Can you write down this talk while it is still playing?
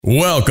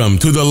Welcome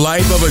to the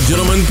Life of a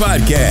Gentleman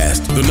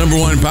podcast, the number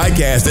one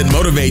podcast that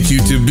motivates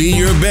you to be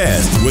your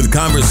best with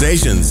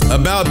conversations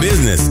about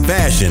business,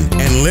 fashion,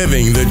 and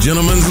living the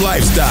gentleman's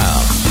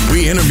lifestyle.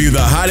 We interview the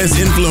hottest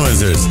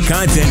influencers,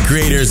 content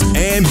creators,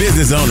 and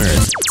business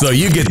owners so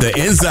you get the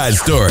inside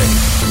story.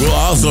 We'll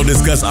also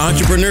discuss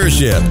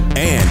entrepreneurship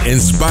and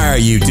inspire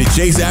you to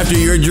chase after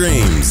your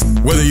dreams.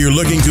 Whether you're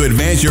looking to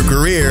advance your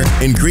career,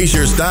 increase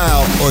your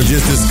style, or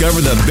just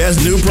discover the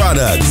best new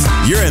products,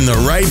 you're in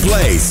the right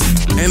place.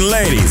 And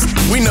ladies,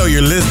 we know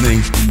you're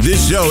listening.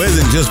 This show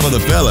isn't just for the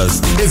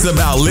fellas. It's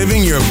about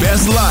living your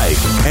best life.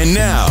 And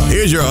now,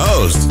 here's your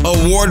host,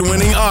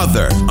 award-winning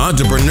author,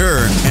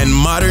 entrepreneur, and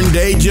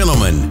modern-day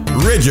gentleman,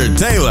 Richard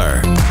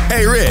Taylor.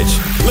 Hey, Rich,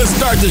 let's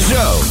start the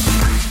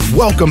show.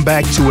 Welcome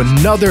back to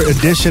another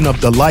edition of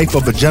the Life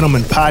of a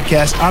Gentleman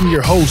podcast. I'm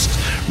your host,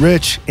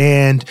 Rich,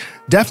 and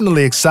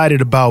definitely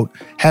excited about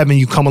having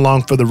you come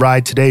along for the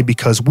ride today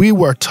because we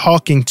were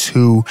talking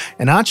to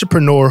an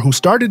entrepreneur who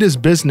started his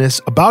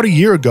business about a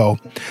year ago.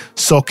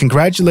 So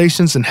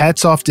congratulations and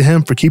hats off to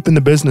him for keeping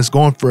the business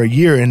going for a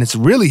year, and it's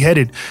really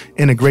headed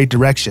in a great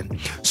direction.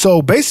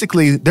 So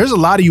basically, there's a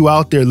lot of you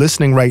out there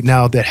listening right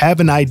now that have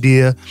an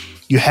idea,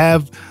 you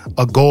have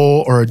a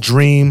goal or a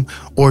dream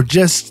or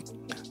just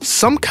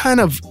some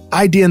kind of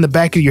idea in the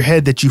back of your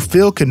head that you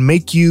feel could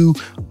make you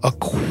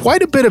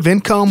quite a bit of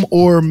income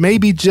or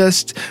maybe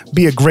just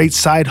be a great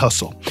side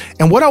hustle.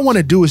 And what I want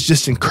to do is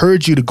just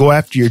encourage you to go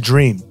after your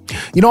dream.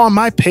 You know, on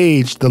my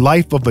page, The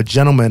Life of a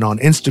Gentleman on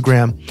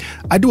Instagram,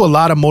 I do a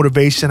lot of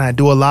motivation. I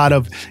do a lot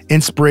of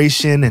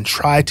inspiration and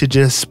try to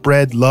just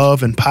spread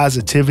love and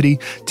positivity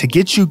to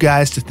get you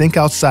guys to think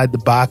outside the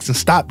box and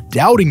stop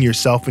doubting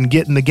yourself and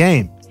get in the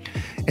game.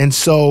 And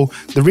so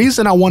the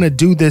reason I want to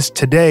do this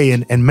today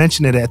and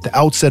mention it at the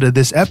outset of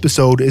this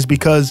episode is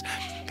because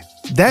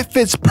that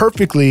fits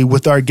perfectly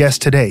with our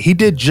guest today. He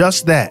did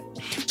just that.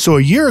 So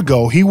a year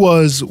ago, he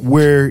was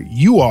where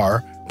you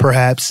are,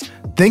 perhaps,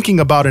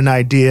 thinking about an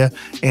idea,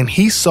 and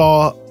he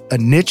saw a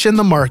niche in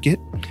the market.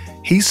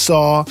 He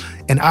saw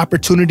an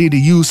opportunity to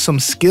use some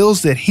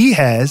skills that he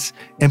has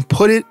and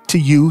put it to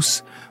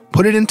use,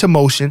 put it into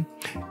motion,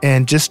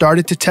 and just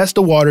started to test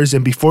the waters.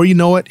 And before you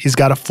know it, he's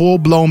got a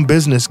full-blown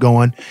business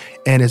going,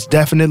 and it's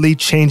definitely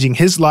changing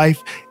his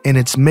life, and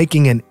it's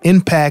making an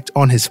impact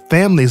on his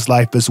family's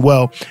life as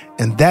well.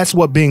 And that's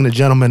what being the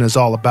gentleman is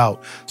all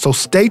about. So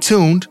stay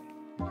tuned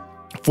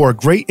for a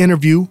great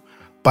interview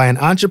by an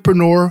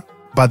entrepreneur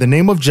by the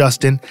name of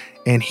Justin,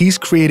 and he's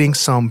creating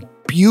some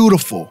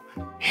beautiful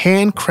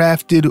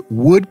handcrafted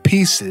wood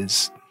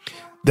pieces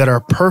that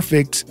are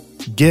perfect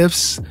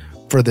gifts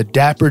for the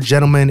dapper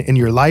gentleman in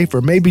your life,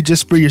 or maybe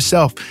just for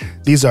yourself.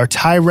 These are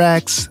tie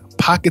racks,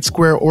 pocket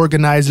square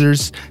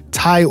organizers,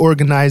 tie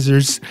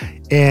organizers,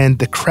 and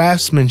the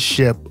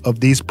craftsmanship of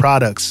these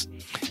products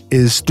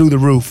is through the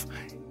roof.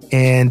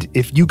 And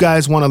if you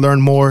guys want to learn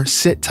more,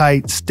 sit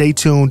tight, stay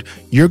tuned.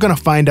 You're going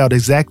to find out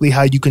exactly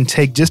how you can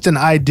take just an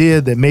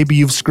idea that maybe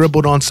you've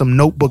scribbled on some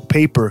notebook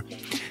paper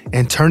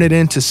and turn it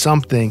into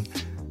something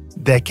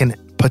that can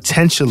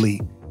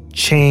potentially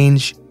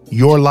change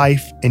your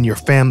life and your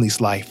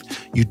family's life.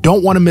 You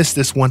don't want to miss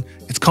this one.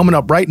 It's coming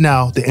up right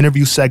now, the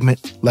interview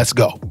segment. Let's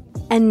go.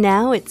 And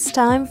now it's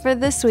time for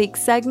this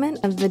week's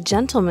segment of the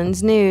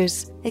Gentleman's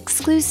News.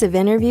 Exclusive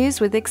interviews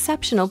with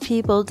exceptional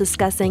people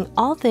discussing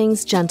all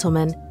things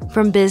gentleman,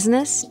 from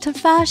business to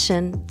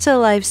fashion to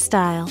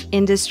lifestyle,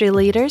 industry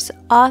leaders,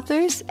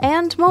 authors,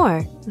 and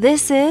more.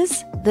 This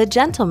is the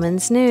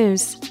Gentleman's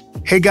News.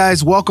 Hey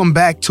guys, welcome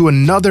back to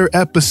another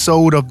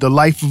episode of The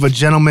Life of a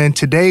Gentleman.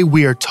 Today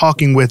we are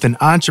talking with an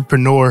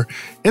entrepreneur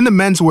in the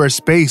menswear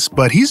space,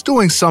 but he's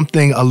doing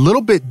something a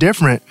little bit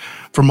different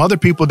from other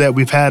people that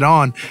we've had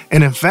on.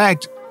 And in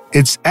fact,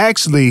 it's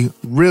actually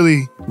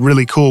really,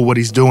 really cool what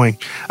he's doing.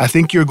 I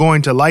think you're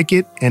going to like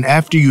it. And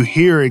after you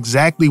hear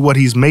exactly what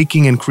he's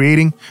making and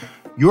creating,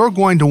 you're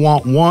going to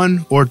want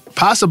one or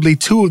possibly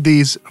two of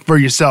these for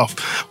yourself.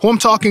 Who I'm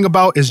talking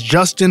about is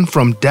Justin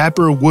from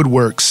Dapper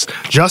Woodworks.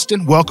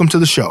 Justin, welcome to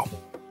the show.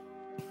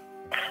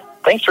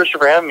 Thanks, Richard,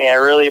 for having me. I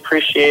really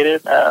appreciate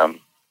it.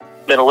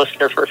 Been a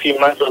listener for a few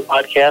months of the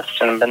podcast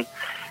and been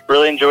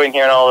really enjoying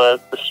hearing all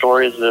the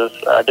stories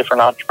of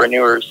different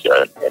entrepreneurs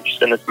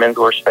interested in this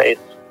menswear space.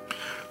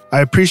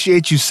 I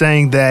appreciate you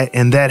saying that,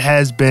 and that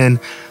has been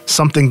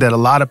something that a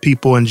lot of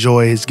people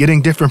enjoy, is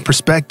getting different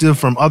perspective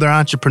from other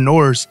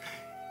entrepreneurs.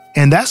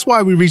 And that's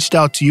why we reached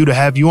out to you to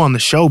have you on the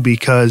show,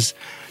 because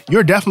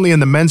you're definitely in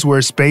the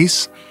menswear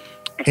space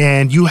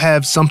and you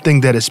have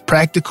something that is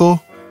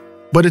practical,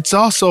 but it's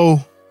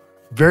also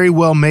very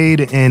well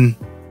made. And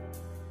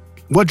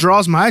what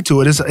draws my eye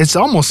to it is it's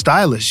almost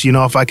stylish, you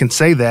know, if I can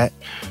say that.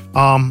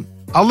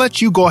 I'll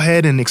let you go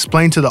ahead and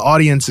explain to the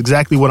audience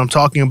exactly what I'm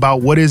talking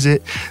about. What is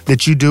it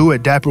that you do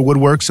at Dapper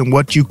Woodworks and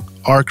what you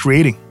are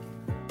creating?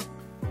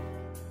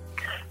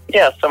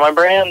 Yeah, so my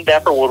brand,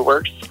 Dapper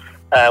Woodworks,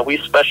 we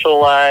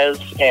specialize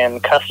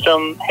in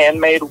custom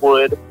handmade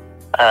wood,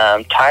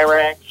 tie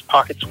racks,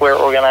 pocket square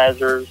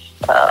organizers,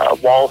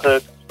 wall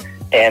hooks,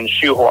 and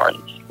shoe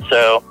horns.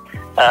 So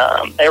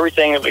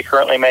everything that we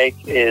currently make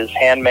is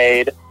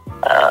handmade,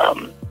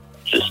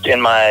 just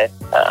in my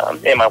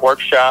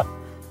workshop,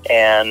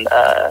 and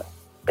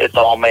it's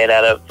all made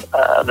out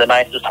of the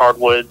nicest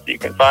hardwoods you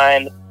can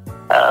find.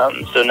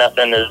 So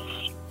nothing is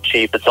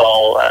cheap. It's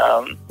all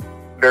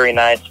very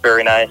nice,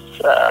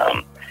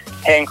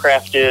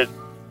 handcrafted,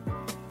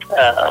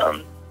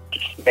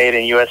 just made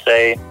in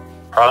USA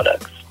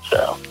products.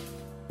 So.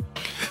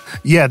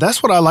 Yeah,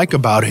 that's what I like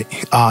about it.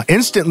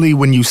 Instantly,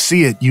 when you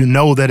see it, you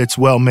know that it's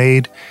well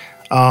made.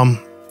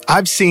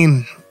 I've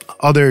seen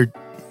other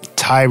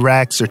tie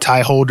racks or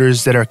tie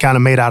holders that are kind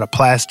of made out of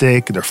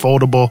plastic. They're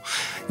foldable.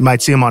 You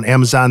might see them on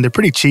Amazon. They're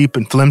pretty cheap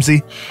and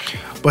flimsy.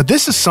 But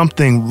this is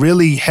something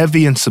really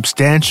heavy and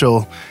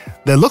substantial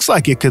that looks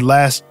like it could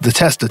last the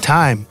test of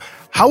time.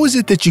 How is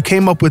it that you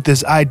came up with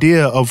this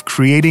idea of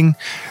creating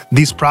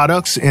these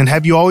products, and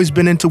have you always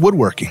been into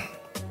woodworking?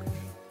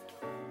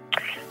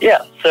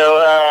 Yeah, so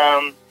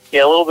a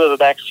little bit of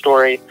a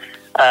backstory.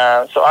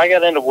 So I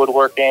got into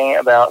woodworking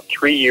about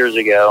 3 years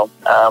ago.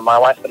 My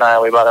wife and I,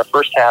 we bought our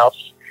first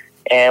house,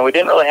 and we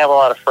didn't really have a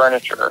lot of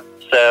furniture.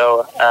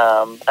 So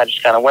I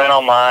just kind of went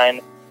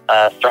online,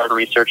 started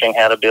researching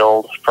how to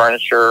build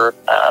furniture,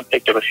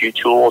 picked up a few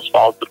tools,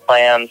 followed the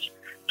plans,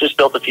 just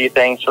built a few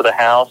things for the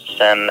house,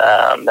 and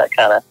that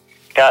kind of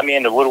got me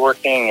into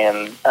woodworking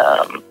and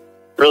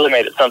really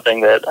made it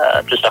something that,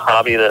 just a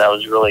hobby that I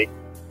was really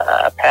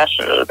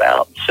passionate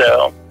about.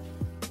 So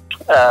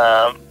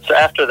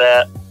after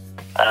that,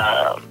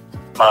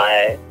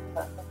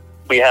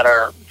 we had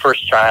our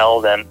first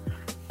child, and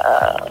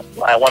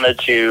I wanted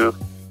to,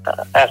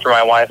 after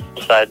my wife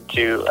decided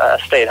to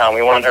stay at home,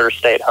 we wanted her to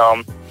stay at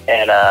home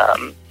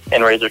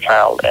and raise her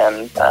child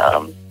and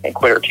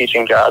quit her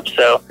teaching job.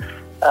 So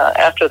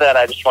after that,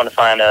 I just wanted to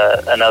find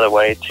another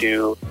way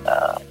to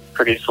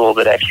produce a little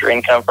bit extra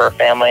income for our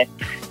family.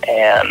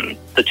 And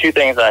the two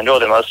things I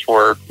enjoyed the most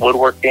were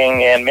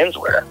woodworking and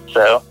menswear.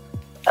 So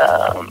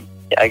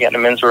I got into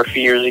menswear a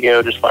few years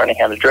ago, just learning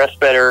how to dress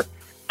better.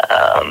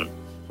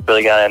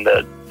 Really got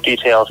into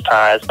details,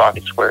 ties,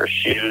 pocket squares,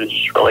 shoes,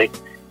 just really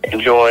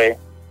enjoy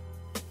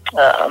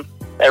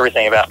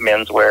everything about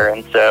menswear.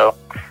 And so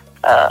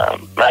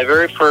my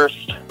very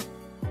first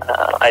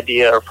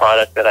idea or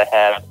product that I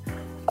had,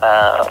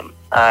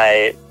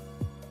 I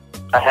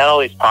had all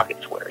these pocket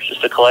squares,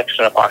 just a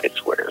collection of pocket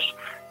squares,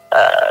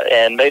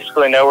 and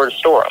basically nowhere to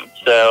store them.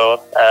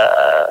 So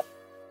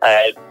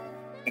I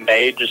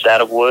made, just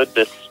out of wood,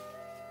 this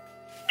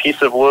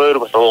piece of wood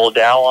with a little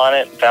dowel on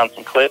it, and found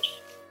some clips,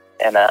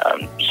 and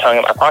just hung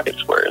up my pocket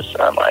squares.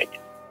 And I'm like,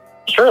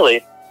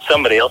 surely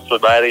somebody else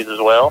would buy these as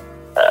well.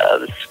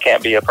 This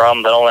can't be a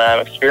problem that only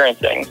I'm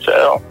experiencing.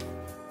 So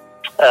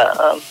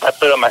I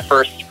put up my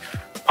first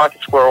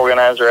pocket square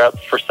organizer up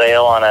for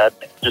sale on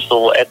just a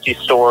little Etsy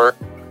store.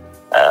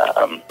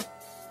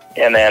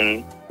 And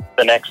then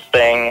the next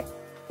thing,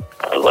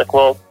 I was like,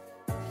 well,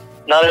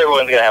 not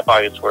everyone's going to have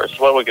pocket squares,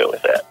 so why don't we go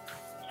with that?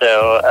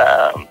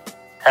 So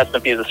had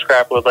some pieces of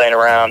scrap wood laying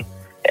around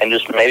and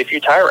just made a few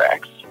tie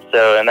racks.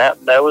 So, and that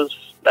was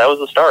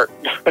the start.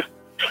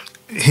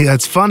 Yeah,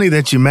 it's funny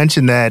that you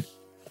mentioned that.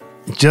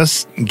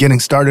 Just getting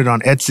started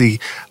on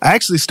Etsy. I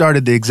actually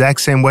started the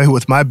exact same way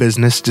with my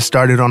business, just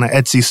started on an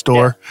Etsy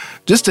store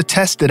just to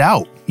test it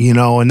out,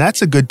 and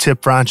that's a good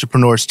tip for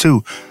entrepreneurs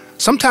too.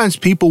 Sometimes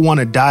people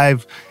want to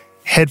dive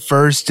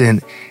headfirst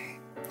and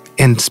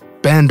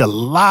spend a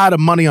lot of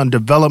money on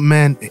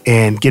development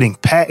and getting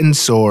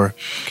patents or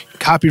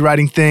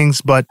copywriting things,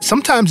 but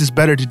sometimes it's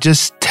better to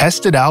just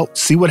test it out,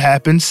 see what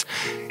happens.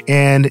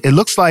 And it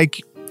looks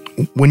like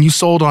when you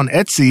sold on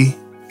Etsy,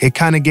 it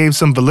kind of gave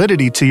some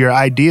validity to your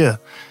idea.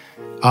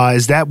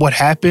 Is that what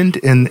happened?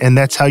 And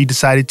that's how you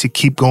decided to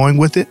keep going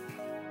with it?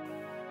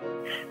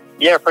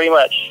 Yeah, pretty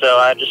much. So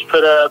I just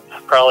put up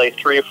probably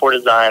 3 or 4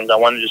 designs. I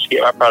wanted to just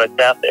get my product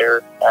out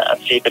there,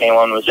 see if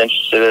anyone was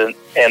interested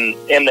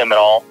in them at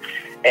all.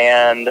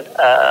 And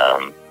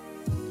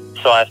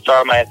so I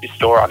started my Etsy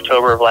store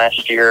October of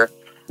last year,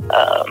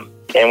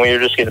 and we were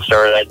just getting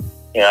started.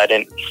 I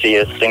didn't see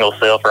a single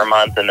sale for a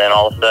month, and then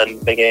all of a sudden,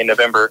 beginning of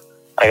November,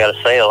 I got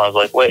a sale. I was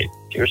like, wait,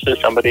 seriously,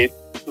 somebody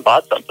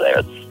bought something.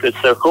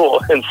 It's so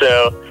cool. And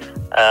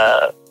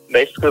so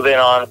basically then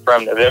on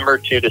from November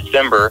to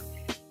December,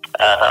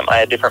 I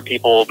had different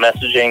people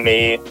messaging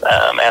me,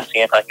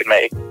 asking if I could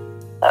make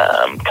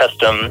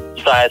custom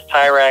size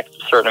tie racks,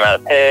 a certain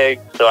amount of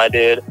pegs. So I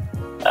did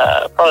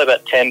probably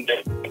about 10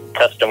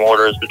 custom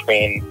orders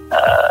between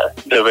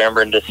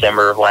November and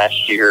December of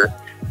last year.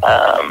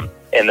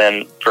 And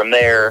then from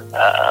there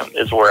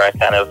is where I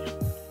kind of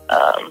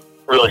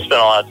really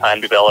spent a lot of time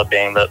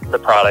developing the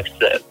products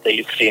that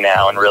you see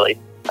now, and really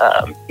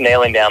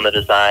nailing down the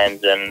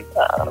designs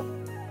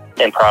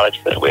and products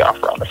that we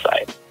offer on the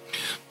site.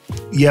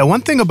 Yeah,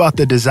 one thing about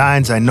the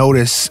designs I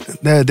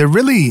noticed, they're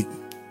really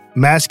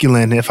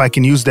masculine, if I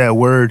can use that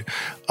word,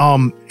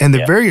 and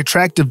they're very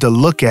attractive to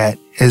look at,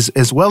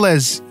 as well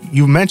as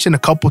you mentioned a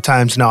couple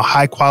times now,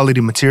 high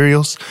quality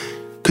materials.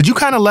 Could you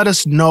kind of let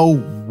us know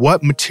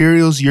what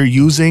materials you're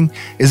using?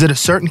 Is it a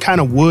certain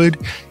kind of wood?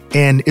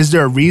 And is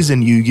there a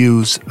reason you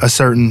use a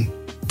certain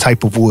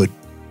type of wood?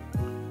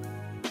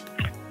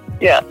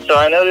 Yeah, so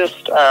I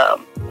noticed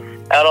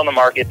out on the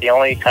market, the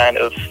only kind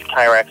of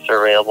tie racks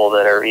are available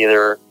that are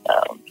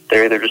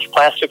they're either just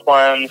plastic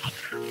ones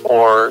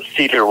or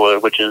cedar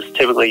wood, which is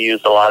typically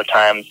used a lot of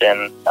times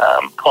in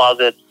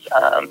closets.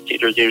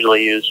 Cedar is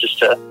usually used just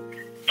to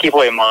keep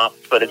away moths,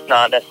 but it's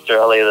not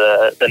necessarily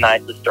the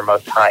nicest or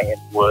most high-end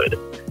wood.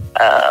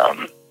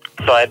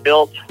 So I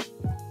built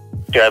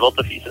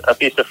a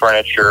piece of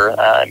furniture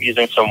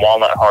using some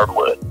walnut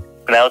hardwood.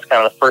 And that was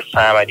kind of the first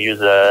time I'd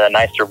use a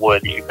nicer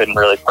wood that you couldn't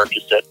really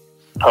purchase at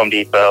Home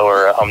Depot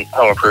or a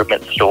home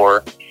improvement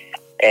store.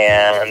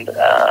 And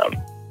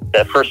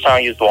the first time I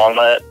used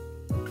walnut,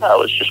 I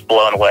was just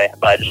blown away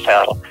by just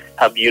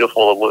how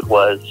beautiful the wood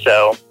was.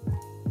 So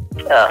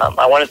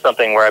I wanted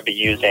something where I'd be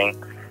using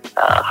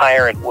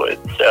higher end wood.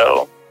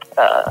 So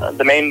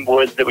the main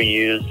woods that we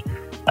use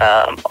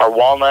are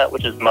walnut,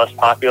 which is the most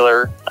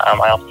popular.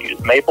 I also use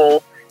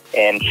maple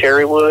and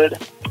cherry wood.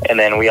 And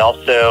then we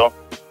also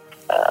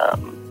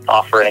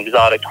offer an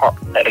exotic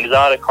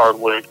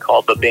hardwood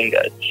called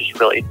Bubinga. It's just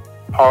really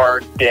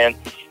hard, dense,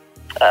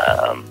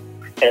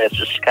 and it's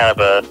just kind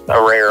of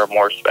a rare,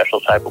 more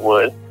special type of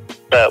wood.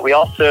 But we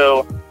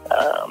also,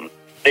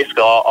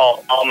 basically,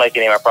 I'll make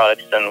any of my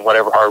products in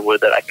whatever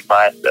hardwood that I can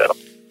buy. So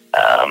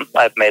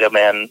I've made them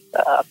in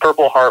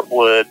purple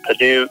heartwood,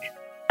 Padauk,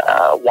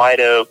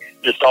 white oak,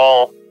 just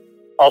all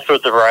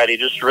sorts of variety,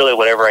 just really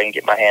whatever I can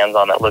get my hands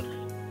on that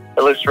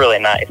looks really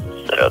nice.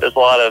 So there's a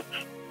lot of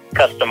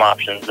custom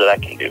options that I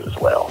can do as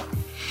well.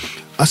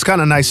 That's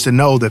kind of nice to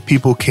know that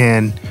people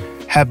can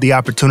have the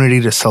opportunity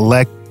to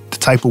select the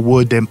type of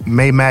wood that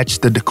may match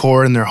the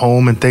decor in their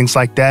home and things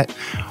like that.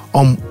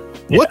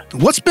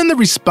 What's been the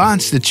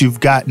response that you've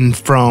gotten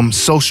from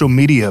social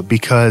media?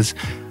 Because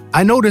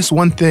I noticed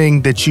one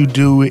thing that you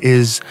do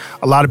is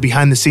a lot of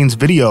behind the scenes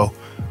video.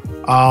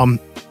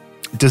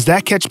 Does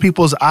that catch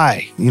people's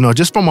eye?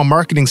 Just from a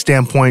marketing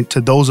standpoint,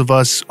 to those of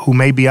us who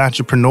may be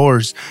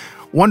entrepreneurs,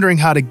 wondering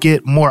how to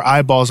get more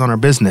eyeballs on our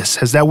business.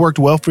 Has that worked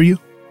well for you?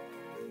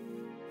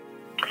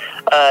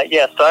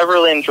 Yeah, so I've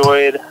really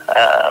enjoyed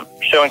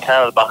showing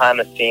kind of the behind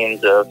the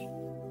scenes of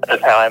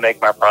how I make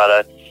my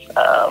products.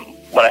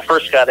 When I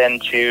first got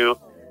into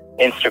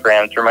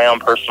Instagram through my own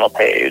personal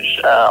page,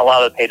 a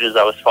lot of the pages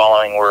I was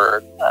following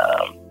were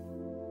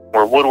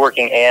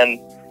woodworking and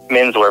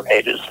menswear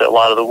pages. So a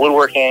lot of the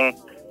woodworking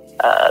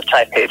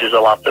type pages, a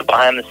lot of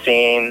behind the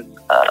scenes,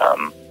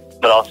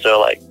 but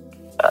also like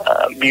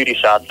beauty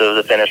shots of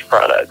the finished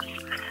products,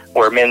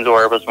 where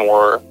menswear was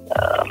more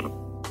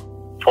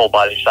full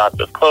body shots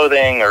of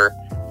clothing or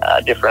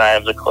different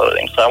items of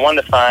clothing. So I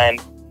wanted to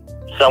find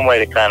some way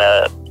to kind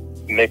of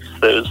mix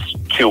those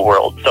two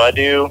worlds. So I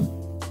do,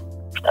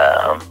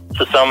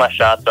 so some of my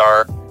shots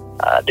are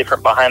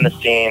different behind the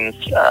scenes,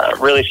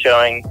 really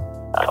showing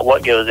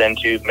what goes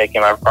into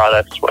making my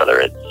products, whether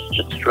it's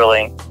just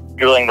drilling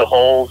the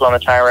holes on the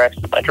tie racks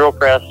with my drill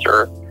press,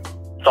 or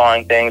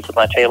sawing things with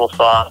my table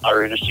saw,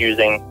 or just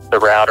using the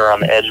router on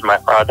the edge of my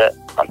product,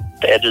 on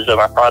the edges of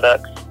my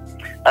products.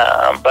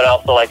 But I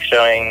also like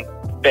showing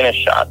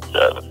finished shots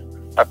of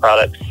my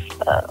products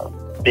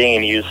being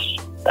in use,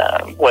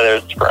 whether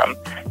it's from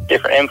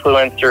different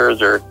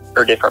influencers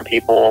or different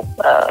people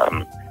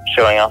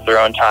showing off their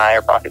own tie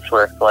or pocket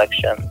square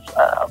collections,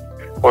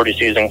 or just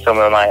using some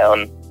of my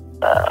own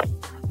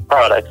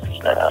products.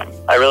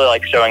 I really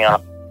like showing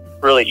off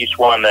really each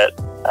one that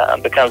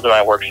comes to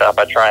my workshop.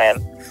 I try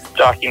and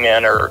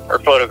document or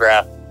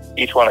photograph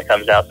each one that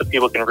comes out so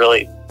people can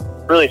really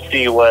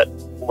see what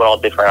all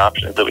different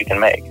options that we can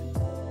make.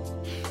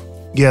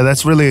 Yeah,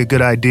 that's really a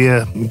good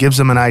idea. It gives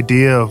them an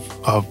idea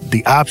of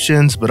the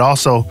options, but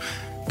also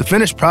the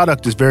finished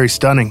product is very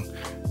stunning.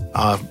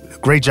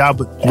 Great job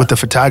with the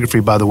photography,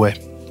 by the way.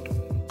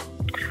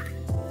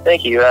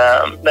 Thank you.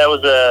 That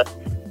was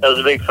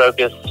a big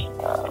focus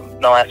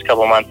in the last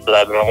couple of months that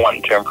I've been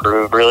wanting to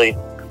improve. Really,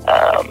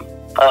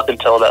 up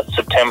until about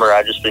September,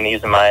 I've just been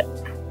using my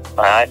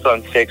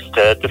iPhone 6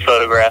 to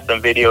photograph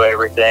and video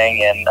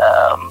everything, and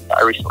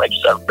I recently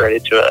just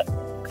upgraded to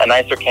a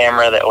nicer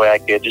camera. That way I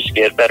could just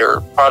get better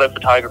product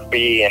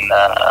photography and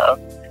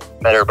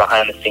better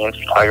behind-the-scenes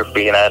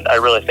photography, and I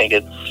really think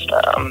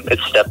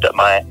it's stepped up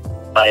my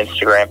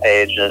Instagram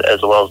page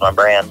as well as my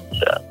brand.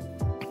 So.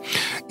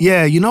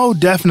 Yeah,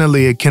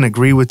 definitely I can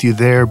agree with you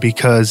there,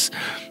 because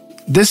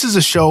this is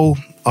a show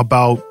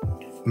about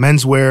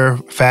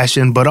menswear,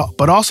 fashion, but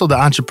also the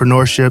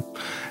entrepreneurship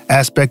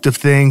aspect of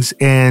things.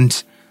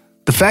 And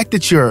the fact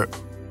that you're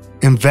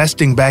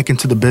investing back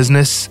into the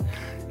business,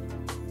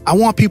 I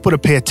want people to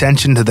pay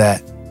attention to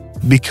that,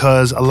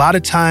 because a lot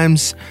of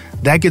times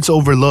that gets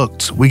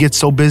overlooked. We get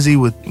so busy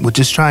with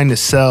just trying to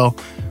sell.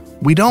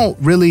 We don't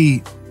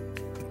really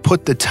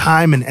put the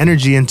time and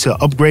energy into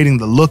upgrading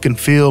the look and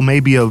feel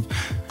maybe of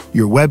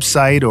your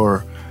website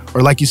or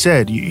like you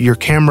said, your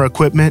camera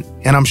equipment.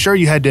 And I'm sure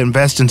you had to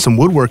invest in some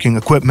woodworking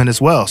equipment as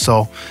well.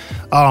 So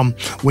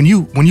when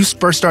you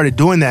first started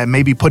doing that,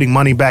 maybe putting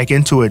money back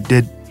into it,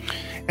 did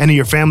any of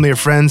your family or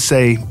friends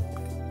say,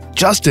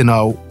 Justin,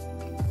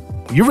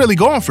 you're really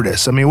going for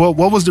this? I mean,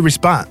 what was the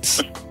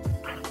response?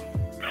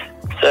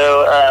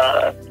 So,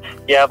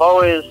 I've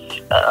always,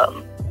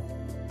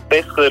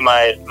 basically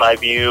my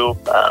view,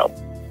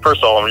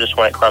 first of all, just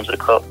when it comes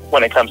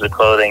to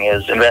clothing,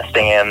 is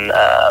investing in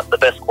the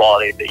best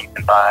quality that you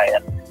can buy,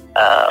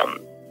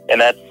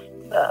 and that's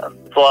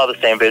it's a lot of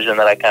the same vision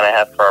that I kind of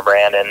have for our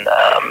brand, and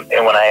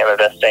when I am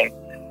investing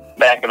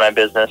back in my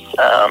business,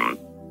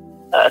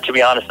 to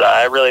be honest,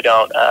 I really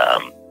don't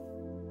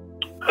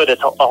put a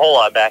whole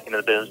lot back into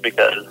the business,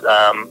 because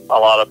a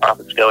lot of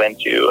profits go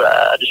into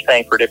just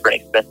paying for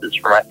different expenses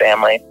for my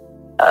family,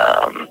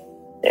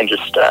 and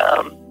just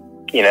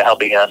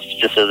helping us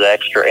just as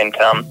extra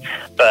income.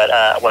 But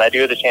when I do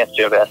have the chance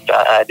to invest,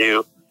 I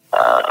do.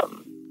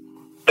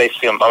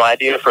 Basically, my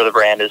idea for the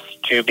brand is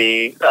to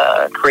be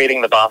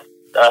creating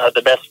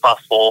the best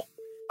possible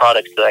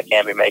products that I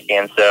can be making.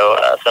 And so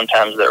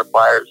sometimes that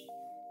requires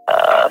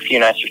a few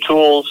nicer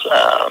tools,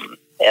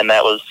 and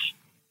that was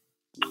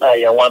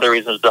one of the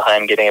reasons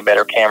behind getting a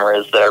better camera,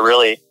 is that I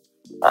really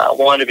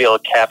wanted to be able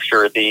to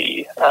capture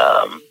the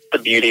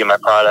beauty of my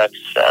products.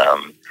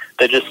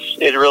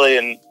 It really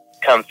didn't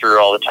come through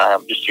all the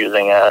time just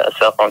using a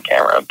cell phone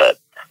camera. But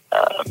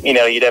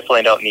you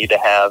definitely don't need to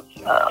have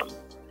a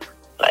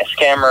nice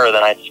camera or the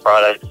nicest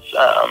products.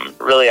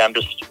 Really, I'm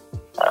just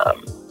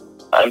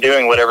I'm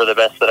doing whatever the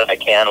best that I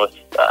can with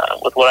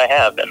what I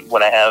have, and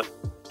when I have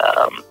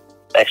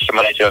extra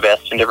money to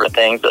invest in different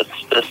things, that's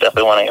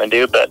definitely what I'm going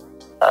to do. But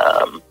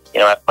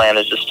my plan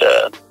is just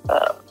to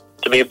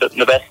be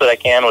the best that I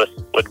can with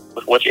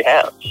what you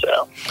have.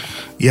 So,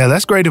 yeah,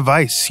 that's great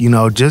advice.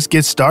 Just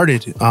get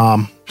started.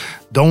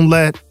 Don't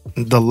let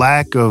the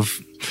lack of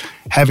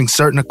having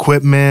certain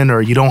equipment,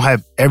 or you don't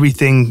have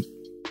everything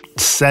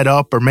set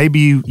up, or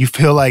maybe you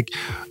feel like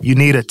you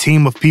need a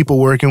team of people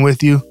working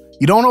with you.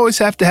 You don't always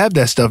have to have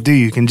that stuff, do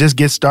you? You can just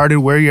get started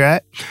where you're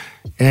at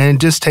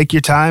and just take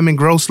your time and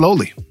grow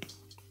slowly.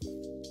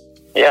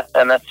 Yeah,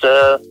 and that's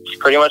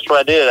pretty much what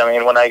I did. I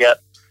mean, when I got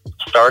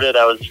started,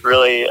 I was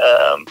really,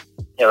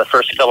 the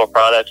first couple of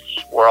products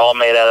were all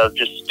made out of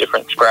just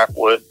different scrap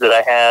wood that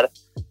I had.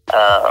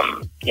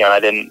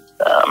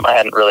 I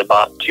hadn't really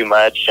bought too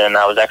much, and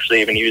I was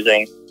actually even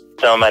using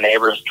some of my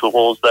neighbors'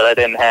 tools that I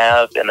didn't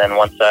have. And then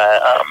once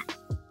I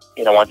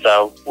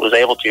was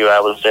able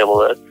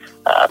to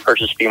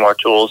purchase a few more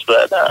tools.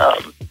 But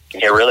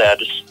really, I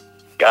just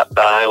got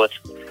by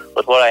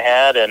with what I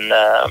had, and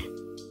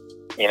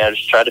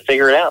just tried to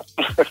figure it out.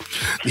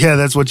 Yeah,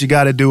 that's what you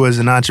got to do as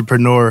an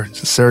entrepreneur,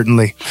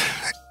 certainly.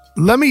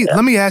 Let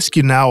me ask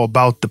you now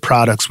about the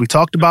products. We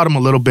talked about them a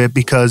little bit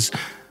because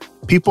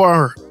people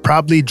are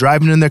probably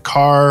driving in their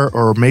car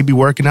or maybe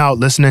working out,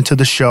 listening to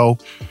the show.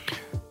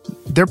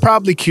 They're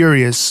probably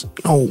curious,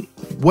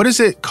 what does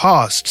it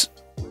cost,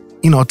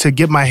 to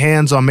get my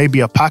hands on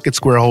maybe a pocket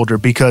square holder?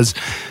 Because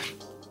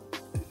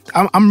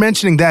I'm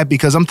mentioning that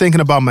because I'm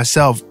thinking about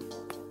myself.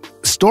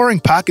 Storing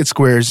pocket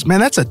squares, man,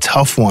 that's a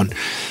tough one.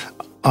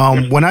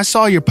 When I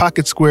saw your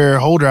pocket square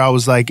holder, I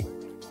was like,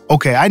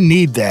 okay, I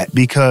need that,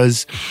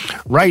 because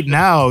right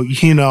now,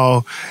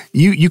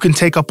 you can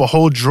take up a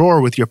whole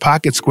drawer with your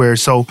pocket square.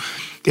 So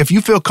if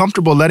you feel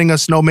comfortable letting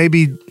us know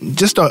maybe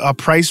just a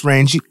price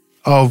range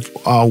of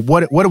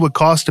what it would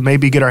cost to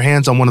maybe get our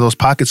hands on one of those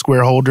pocket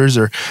square holders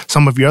or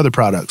some of your other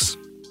products.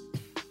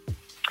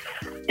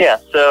 Yeah,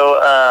 so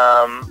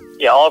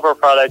all of our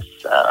products,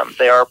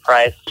 they are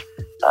priced.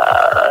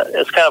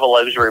 It's kind of a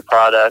luxury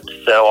product.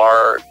 So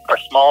our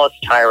smallest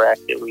tie rack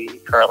that we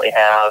currently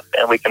have,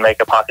 and we can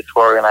make a pocket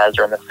square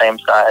organizer in the same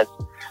size.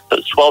 So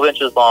it's 12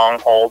 inches long,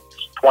 holds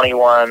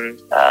 21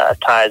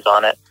 ties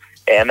on it,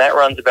 and that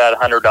runs about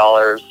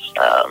 $100.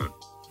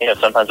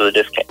 Sometimes with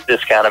a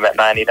discount about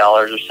 $90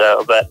 or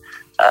so, but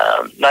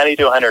 $90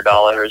 to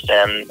 $100,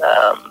 and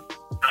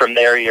from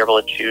there you're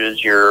able to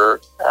choose your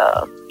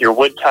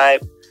wood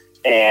type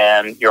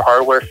and your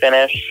hardware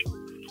finish.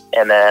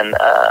 And then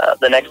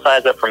the next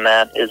size up from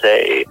that is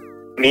a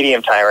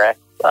medium tie rack,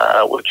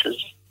 which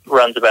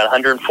runs about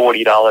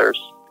 $140.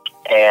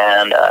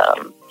 And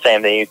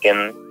same thing, you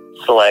can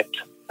select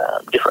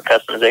different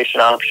customization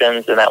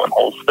options, and that one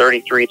holds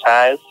 33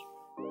 ties.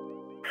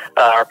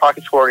 Our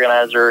pocket square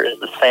organizer is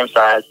the same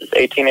size. It's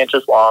 18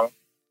 inches long,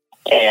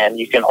 and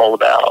you can hold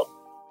about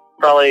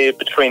probably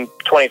between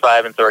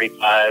 25 and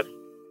 35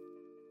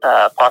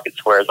 pocket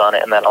squares on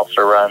it, and that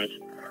also runs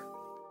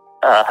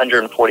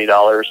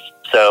 $140.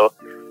 So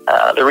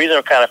the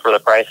reason kind of for the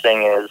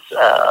pricing is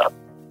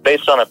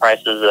based on the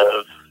prices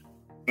of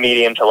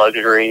medium to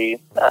luxury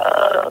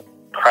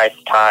price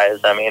ties.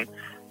 I mean,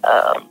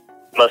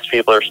 most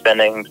people are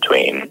spending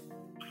between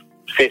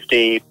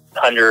 $50,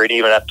 $100,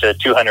 even up to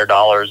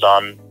 $200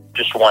 on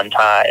just one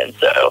tie. And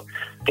so,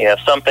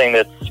 something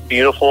that's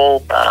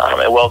beautiful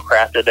and well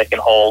crafted that can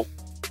hold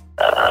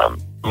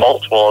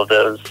multiple of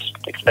those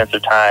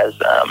expensive ties,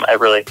 I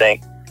really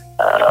think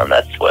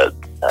that's what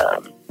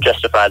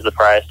justifies the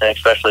price, and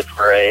especially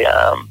for a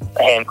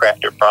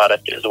handcrafted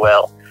product as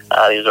well.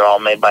 These are all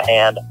made by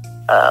hand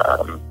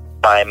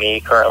by me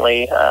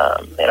currently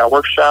in our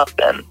workshop.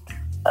 And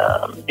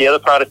the other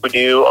product we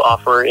do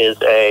offer is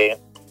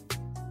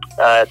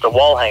it's a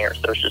wall hanger.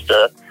 So it's just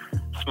a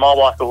small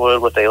block of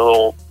wood with a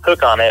little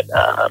hook on it.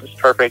 It's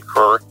perfect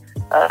for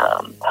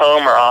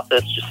home or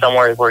office, just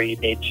somewhere where you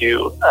need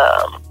to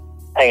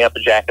hang up a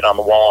jacket on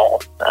the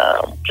wall,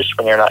 just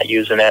when you're not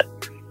using it.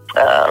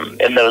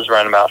 And those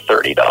run about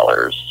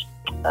 $30.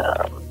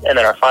 And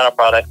then our final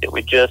product that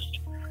we just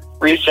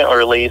recently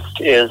released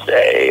is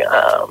a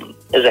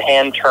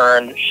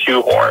hand-turned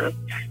shoehorn.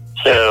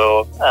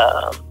 So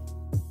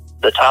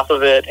the top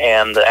of it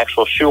and the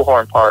actual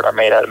shoehorn part are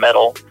made out of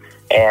metal,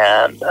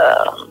 and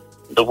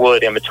the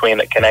wood in between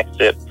that connects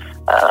it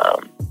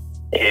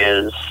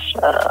is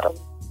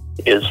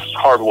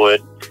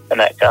hardwood, and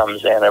that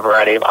comes in a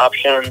variety of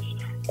options.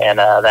 And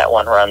that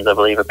one runs, I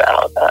believe,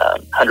 about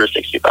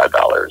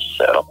 $165.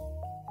 So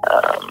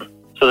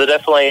they're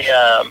definitely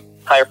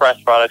higher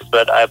priced products,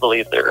 but I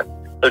believe they're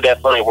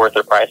definitely worth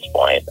their price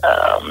point.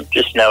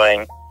 Just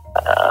knowing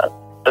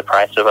the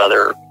price of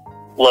other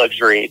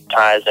luxury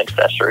ties and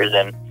accessories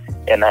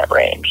in that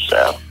range.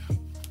 So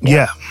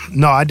yeah,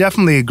 no, I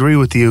definitely agree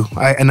with you.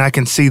 I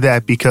can see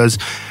that because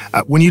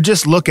when you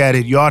just look at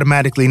it, you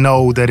automatically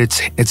know that it's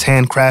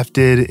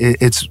handcrafted,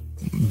 it's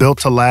built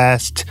to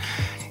last,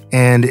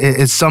 and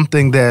it's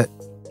something that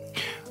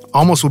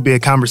almost would be a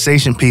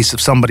conversation piece if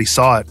somebody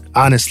saw it.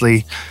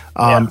 Honestly,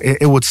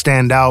 it would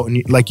stand out,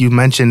 and like you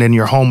mentioned, in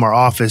your home or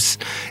office.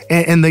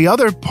 And the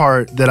other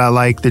part that I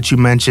like that you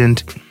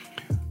mentioned,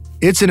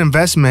 it's an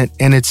investment,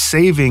 and it's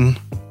saving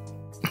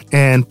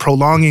and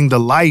prolonging the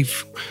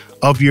life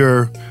of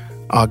your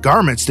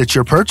garments that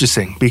you're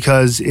purchasing.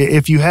 Because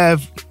if you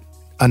have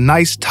a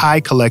nice tie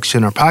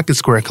collection or pocket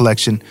square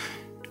collection,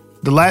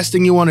 the last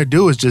thing you want to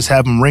do is just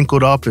have them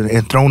wrinkled up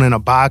and thrown in a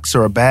box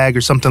or a bag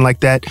or something like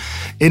that.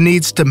 It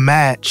needs to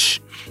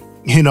match,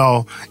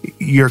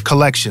 your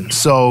collection.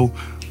 So,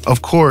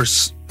 of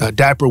course,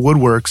 Dapper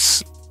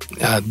Woodworks,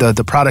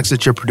 the products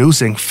that you're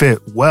producing fit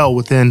well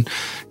within,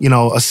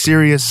 a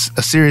serious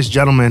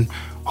gentleman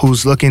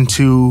who's looking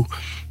to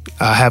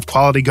have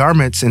quality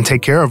garments and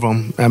take care of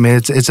them. I mean,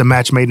 it's a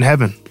match made in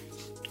heaven.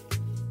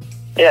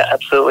 Yeah,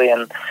 absolutely.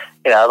 And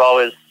I've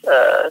always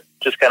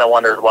just kind of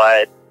wondered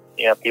why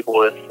people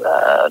with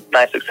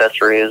nice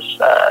accessories,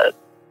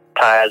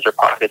 ties or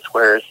pocket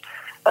squares,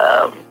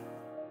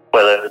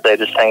 whether they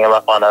just hang them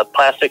up on a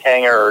plastic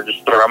hanger or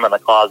just throw them in the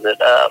closet.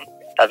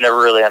 I've never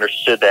really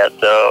understood that.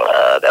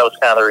 So that was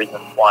kind of the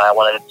reason why I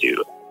wanted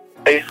to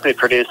basically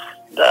produce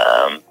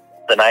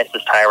the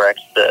nicest tie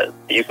racks that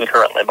you can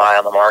currently buy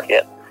on the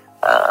market.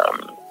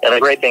 And the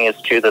great thing is,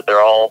 too, that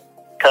they're all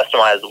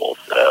customizable.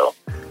 So,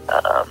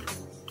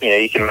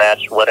 you can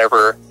match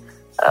whatever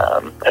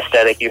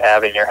aesthetic you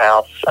have in your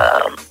house.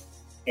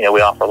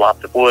 We offer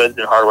lots of woods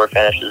and hardware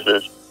finishes.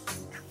 It's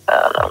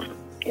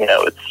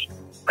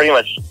pretty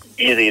much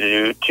easy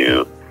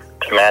to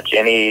match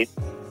any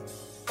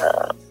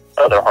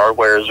other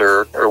hardwares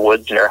or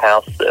woods in your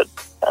house that,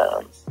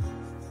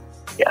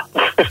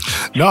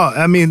 No,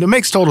 I mean, it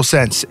makes total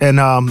sense. And,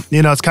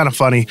 it's kind of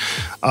funny.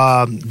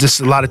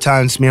 Just a lot of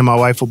times me and my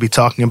wife will be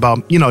talking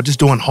about, just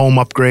doing home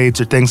upgrades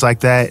or things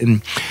like that.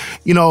 And,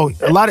 you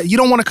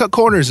don't want to cut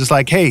corners. It's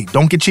like, hey,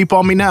 don't get cheap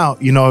on me now.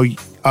 You've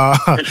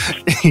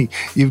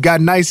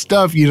got nice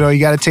stuff, you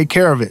got to take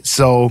care of it.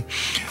 So,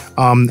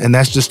 and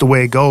that's just the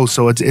way it goes.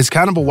 So it's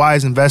kind of a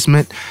wise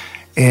investment.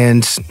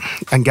 And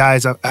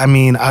guys,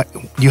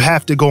 you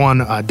have to go on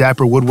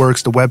Dapper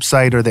Woodworks, the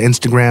website or the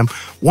Instagram.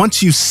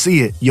 Once you see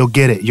it, you'll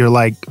get it. You're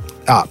like,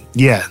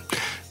 yeah,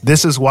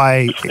 this is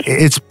why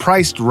it's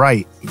priced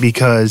right,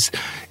 because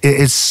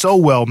it's so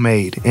well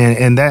made.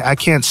 And that I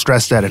can't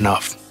stress that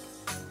enough.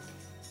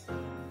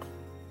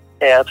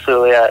 Yeah,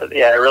 absolutely.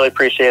 I really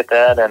appreciate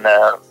that. And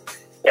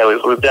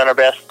we've done our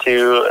best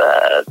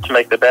to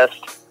make the best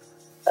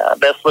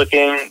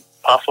looking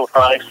possible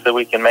products that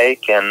we can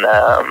make. And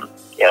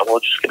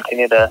we'll just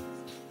continue to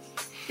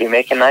be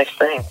making nice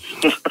things.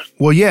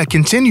 Well, yeah,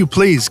 continue,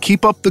 please.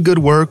 Keep up the good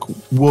work.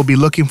 We'll be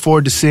looking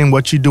forward to seeing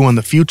what you do in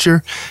the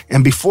future.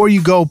 And before you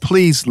go,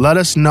 please let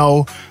us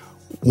know,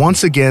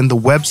 once again, the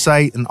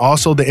website and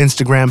also the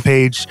Instagram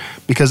page,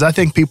 because I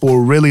think people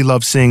will really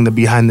love seeing the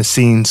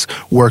behind-the-scenes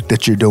work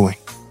that you're doing.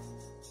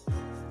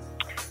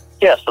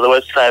 Yeah, so the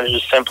website is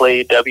just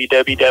simply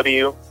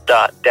www.dapper,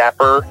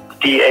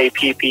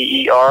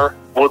 D-A-P-P-E-R,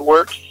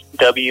 Woodworks,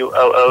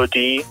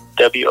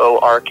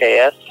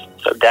 WOODWORKS,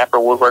 so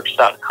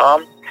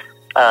dapperwoodworks.com.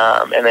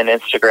 And then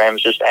Instagram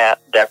is just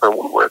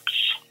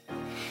 @dapperwoodworks.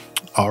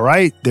 All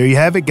right, there you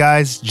have it,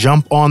 guys.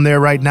 Jump on there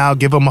right now,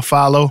 give them a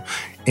follow,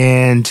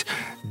 and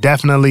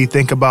definitely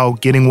think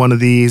about getting one of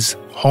these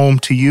home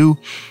to you.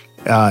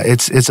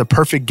 It's a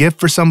perfect gift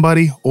for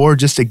somebody, or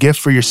just a gift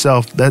for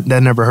yourself. That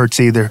never hurts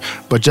either.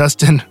 But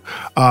Justin,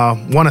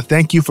 want to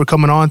thank you for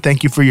coming on.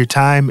 Thank you for your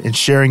time and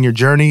sharing your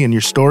journey and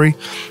your story.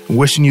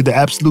 Wishing you the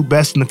absolute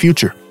best in the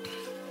future.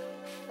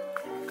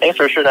 Thanks,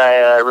 Richard.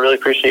 I really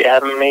appreciate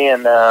having me,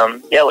 and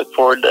look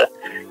forward to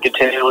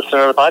continuing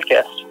listening to the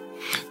podcast.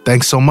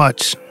 Thanks so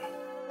much.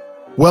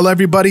 Well,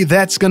 everybody,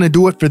 that's going to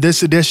do it for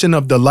this edition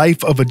of the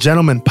Life of a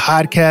Gentleman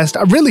podcast.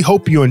 I really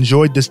hope you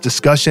enjoyed this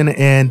discussion.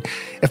 And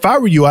if I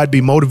were you, I'd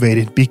be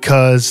motivated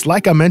because,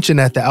 like I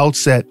mentioned at the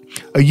outset,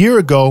 a year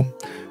ago,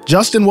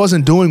 Justin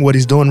wasn't doing what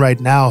he's doing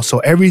right now. So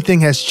everything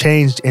has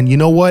changed. And you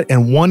know what?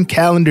 In one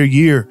calendar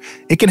year,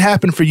 it can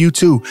happen for you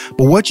too.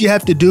 But what you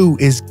have to do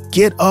is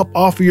get up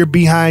off of your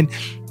behind,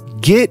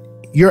 get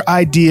your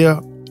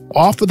idea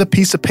off of the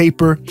piece of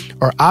paper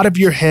or out of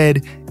your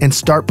head and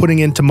start putting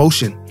it into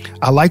motion.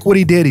 I like what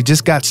he did. He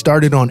just got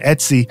started on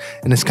Etsy.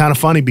 And it's kind of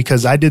funny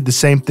because I did the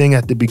same thing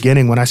at the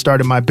beginning when I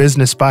started my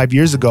business 5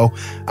 years ago.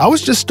 I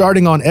was just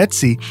starting on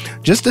Etsy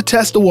just to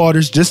test the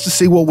waters, just to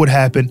see what would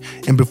happen.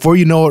 And before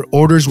you know it,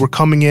 orders were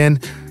coming in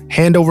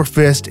hand over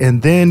fist.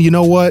 And then, you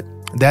know what?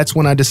 That's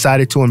when I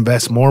decided to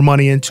invest more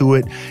money into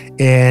it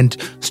and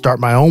start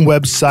my own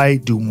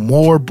website, do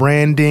more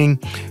branding,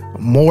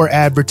 more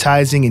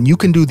advertising, and you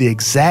can do the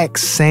exact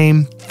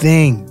same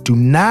thing. Do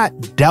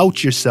not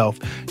doubt yourself.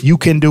 You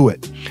can do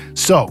it.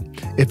 So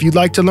if you'd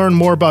like to learn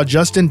more about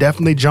Justin,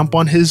 definitely jump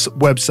on his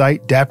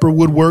website,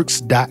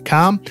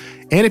 dapperwoodworks.com.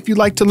 And if you'd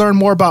like to learn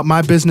more about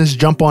my business,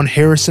 jump on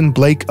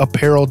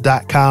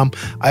harrisonblakeapparel.com.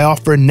 I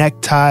offer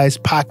neckties,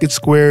 pocket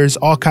squares,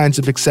 all kinds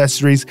of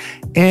accessories,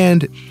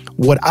 and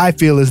what I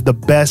feel is the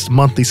best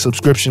monthly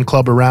subscription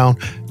club around.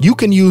 You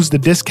can use the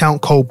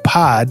discount code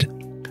POD.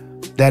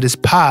 That is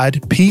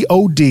POD,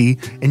 P-O-D,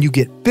 and you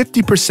get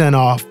 50%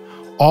 off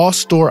all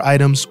store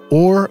items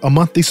or a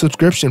monthly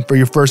subscription for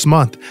your first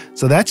month.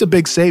 So that's a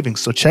big savings.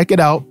 So check it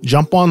out.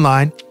 Jump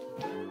online.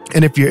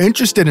 And if you're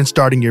interested in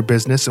starting your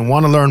business and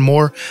want to learn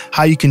more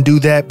how you can do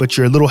that, but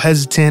you're a little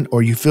hesitant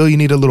or you feel you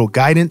need a little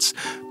guidance,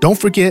 don't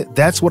forget,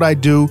 that's what I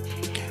do.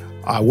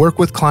 I work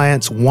with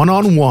clients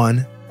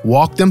one-on-one,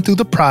 walk them through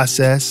the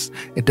process.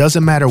 It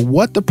doesn't matter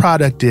what the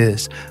product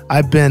is.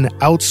 I've been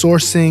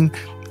outsourcing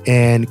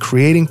and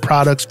creating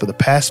products for the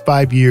past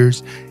 5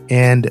 years,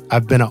 and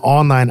I've been an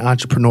online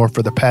entrepreneur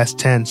for the past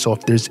 10. So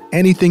if there's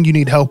anything you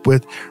need help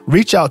with,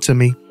 reach out to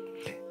me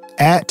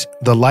at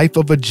The Life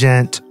of a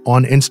Gent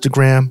on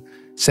Instagram.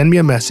 Send me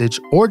a message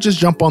or just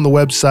jump on the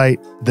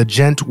website,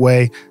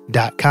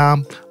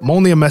 thegentway.com. I'm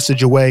only a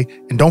message away.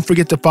 And don't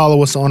forget to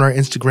follow us on our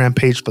Instagram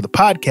page for the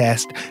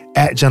podcast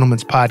at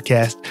Gentleman's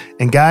Podcast.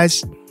 And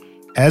guys,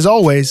 as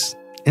always,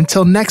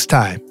 until next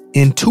time,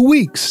 in 2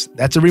 weeks,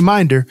 that's a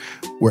reminder,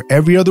 we're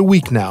every other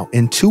week now.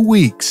 In 2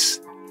 weeks,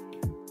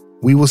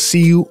 we will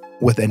see you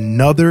with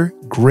another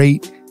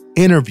great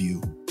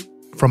interview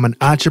from an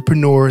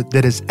entrepreneur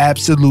that is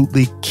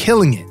absolutely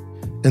killing it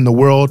in the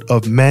world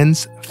of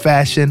men's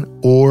fashion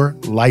or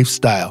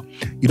lifestyle.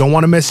 You don't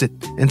want to miss it.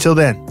 Until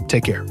then,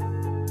 take care.